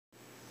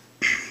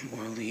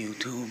Well,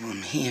 YouTube,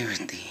 I'm here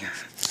at the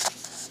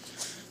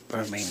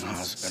Burbank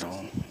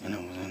Hospital, and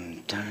it was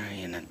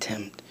an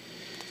attempt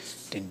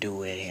to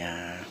do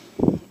a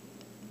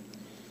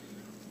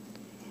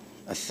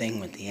thing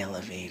with the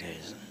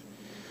elevators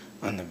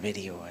on the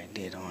video I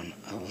did on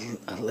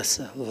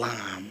Elisa.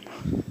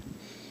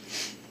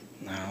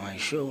 Now, I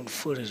showed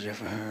footage of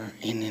her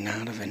in and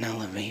out of an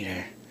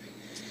elevator,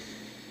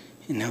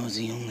 and that was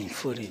the only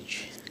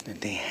footage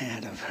that they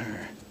had of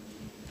her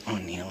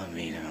on the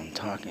elevator. I'm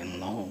talking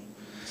low,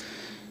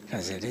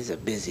 because it is a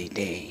busy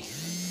day.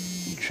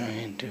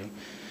 Trying to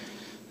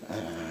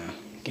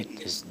get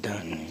this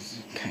done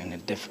is kind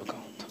of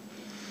difficult.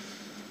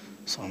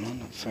 So I'm on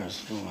the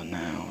first floor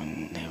now,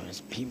 and there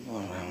is people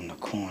around the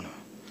corner.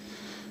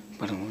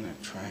 But I'm going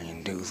to try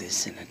and do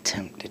this and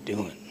attempt to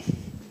do it.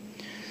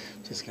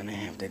 Just going to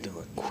have to do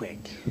it quick.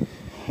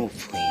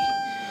 Hopefully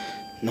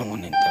no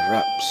one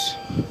interrupts.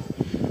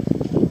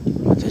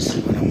 But this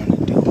is what I'm going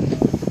to do.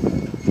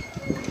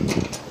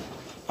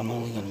 I'm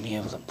only going to be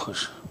able to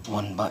push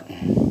one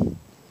button.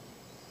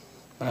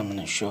 But I'm going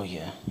to show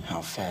you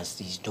how fast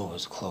these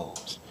doors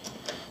close.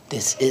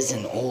 This is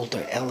an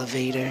older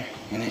elevator,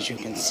 and as you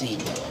can see,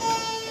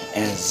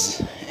 as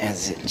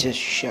it just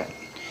shut.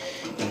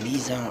 And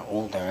these are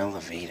older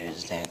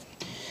elevators that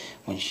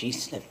when she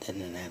stepped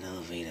into that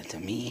elevator, to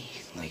me,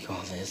 like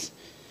all this,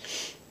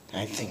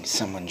 I think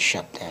someone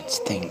shut that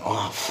thing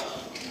off.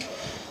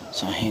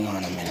 So hang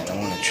on a minute, I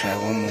want to try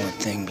one more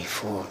thing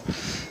before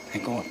I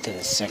go up to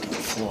the second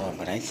floor,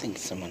 but I think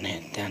someone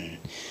had done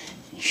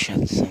and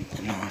shut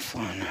something off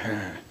on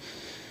her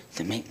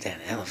to make that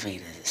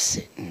elevator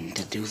sit and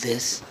to do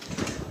this.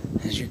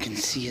 As you can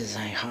see, as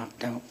I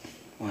hopped out,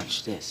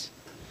 watch this.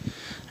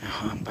 I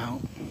hop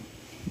out,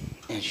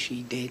 as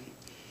she did,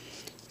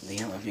 the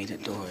elevator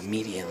door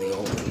immediately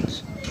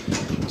opens,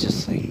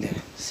 just like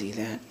that. See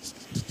that?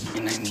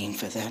 And I mean,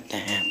 for that to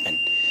happen,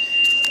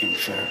 and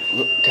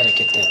look, gotta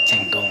get that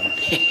thing going.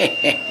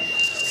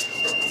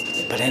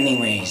 But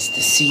anyways,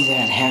 to see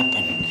that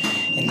happen,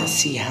 and to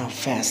see how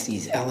fast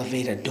these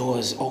elevator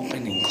doors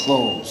open and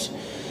close,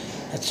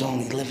 that's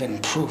only living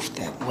proof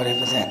that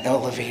whatever that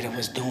elevator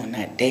was doing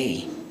that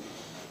day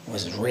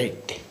was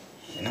rigged.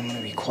 And I'm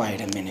gonna be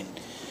quiet a minute.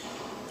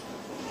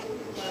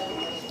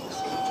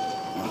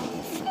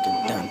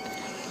 Freaking done.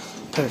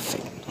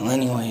 Perfect. Well,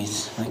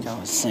 anyways, like I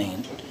was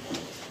saying,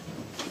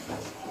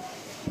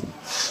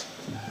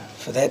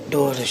 for that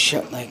door to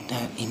shut like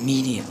that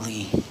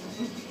immediately,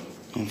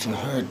 and for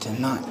her to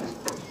not,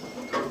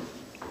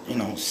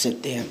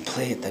 sit there and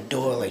play at the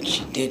door like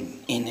she did,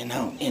 in and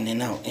out, in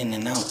and out, in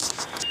and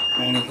out,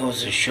 only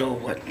goes to show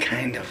what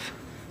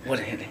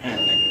had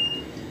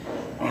happened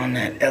on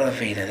that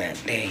elevator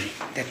that day,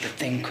 that the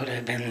thing could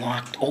have been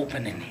locked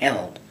open and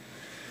held,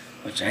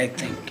 which I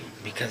think,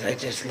 because I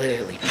just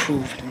literally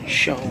proved and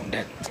shown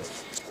that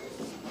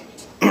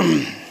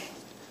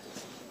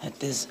that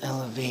this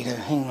elevator,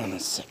 hang on a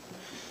sec,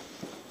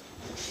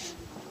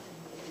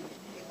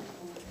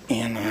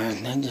 and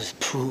I just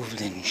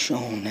proved and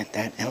shown that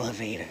that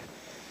elevator,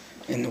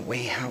 and the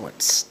way how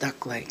it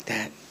stuck like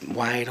that,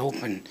 wide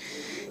open,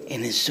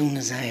 and as soon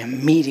as I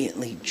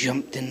immediately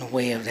jumped in the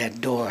way of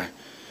that door,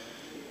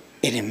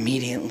 it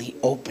immediately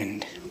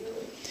opened.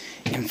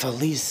 And for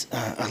Elisa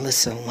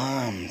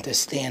to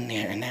stand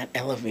there in that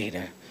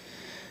elevator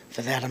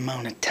for that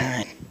amount of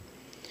time,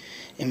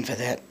 and for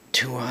that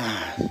to,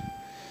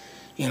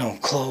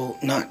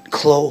 not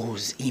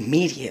close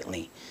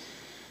immediately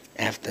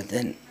after,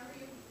 then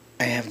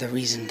I have the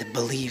reason to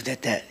believe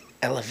that that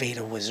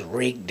elevator was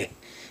rigged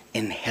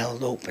and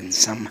held open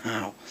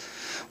somehow.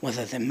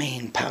 Whether the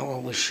main power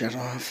was shut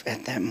off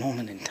at that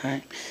moment in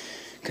time,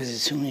 because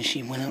as soon as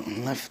she went out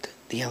and left,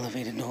 the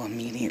elevator door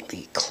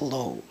immediately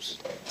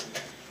closed.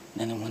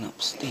 Then it went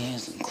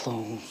upstairs and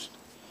closed.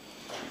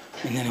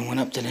 And then it went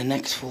up to the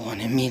next floor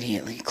and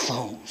immediately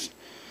closed.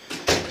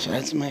 So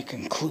that's my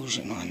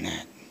conclusion on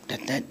that,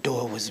 that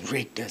door was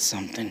rigged or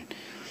something.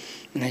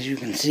 And as you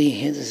can see,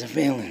 here's a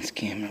surveillance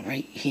camera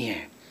right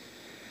here,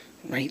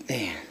 right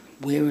there.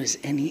 Where is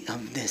any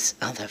of this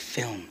other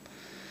film?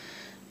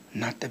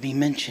 Not to be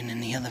mentioned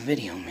in the other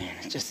video, man.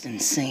 It's just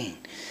insane.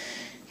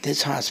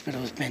 This hospital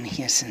has been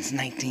here since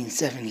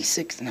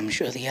 1976, and I'm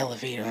sure the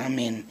elevator I'm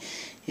in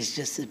is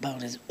just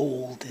about as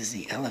old as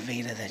the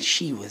elevator that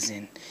she was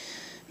in.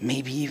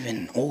 Maybe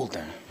even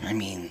older. I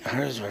mean,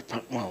 hers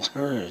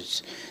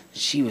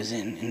she was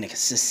in the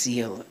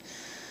Cecile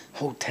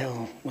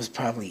Hotel was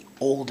probably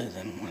older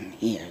than one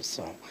here.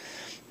 So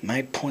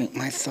my point,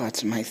 my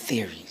thoughts, my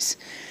theories.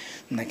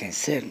 Like I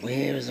said,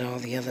 where is all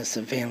the other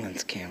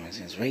surveillance cameras?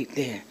 It's right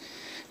there,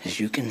 as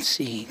you can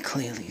see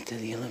clearly, to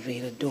the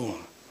elevator door.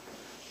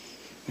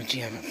 But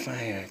you have a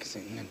fire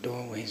exit, and the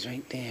doorway's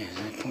right there. As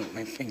I point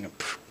my finger,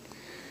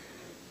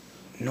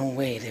 no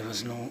way there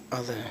was no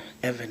other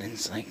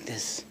evidence like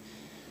this.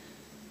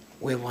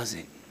 Where was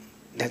it?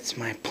 That's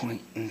my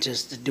point. And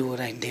just to do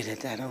what I did at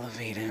that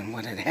elevator and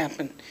what had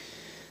happened,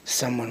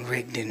 someone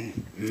rigged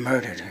and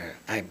murdered her,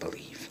 I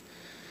believe.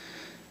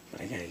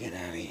 But I gotta get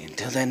out of here.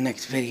 Until that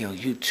next video,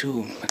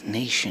 YouTube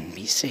Nation,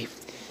 be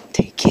safe.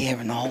 Take care. care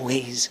and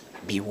always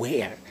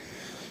beware.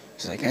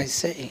 It's like I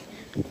say,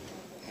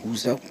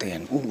 who's out there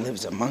and who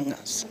lives among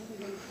us?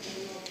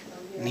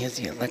 And here's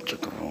the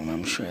electrical room.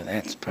 I'm sure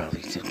that's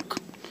probably,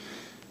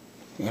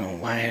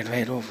 wired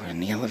right over.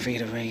 And the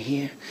elevator right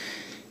here,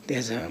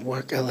 there's a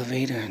work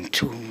elevator and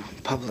 2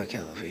 public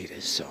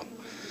elevators. So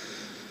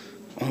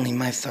only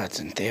my thoughts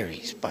and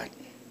theories, but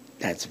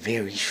that's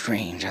very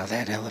strange how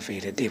that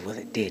elevator did what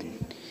it did.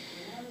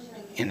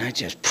 And I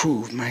just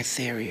proved my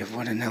theory of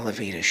what an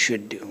elevator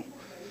should do.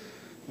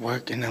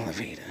 Work an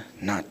elevator,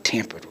 not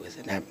tampered with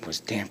it. That was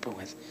tampered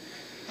with.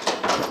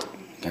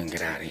 Gonna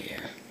get out of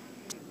here.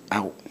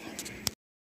 Out.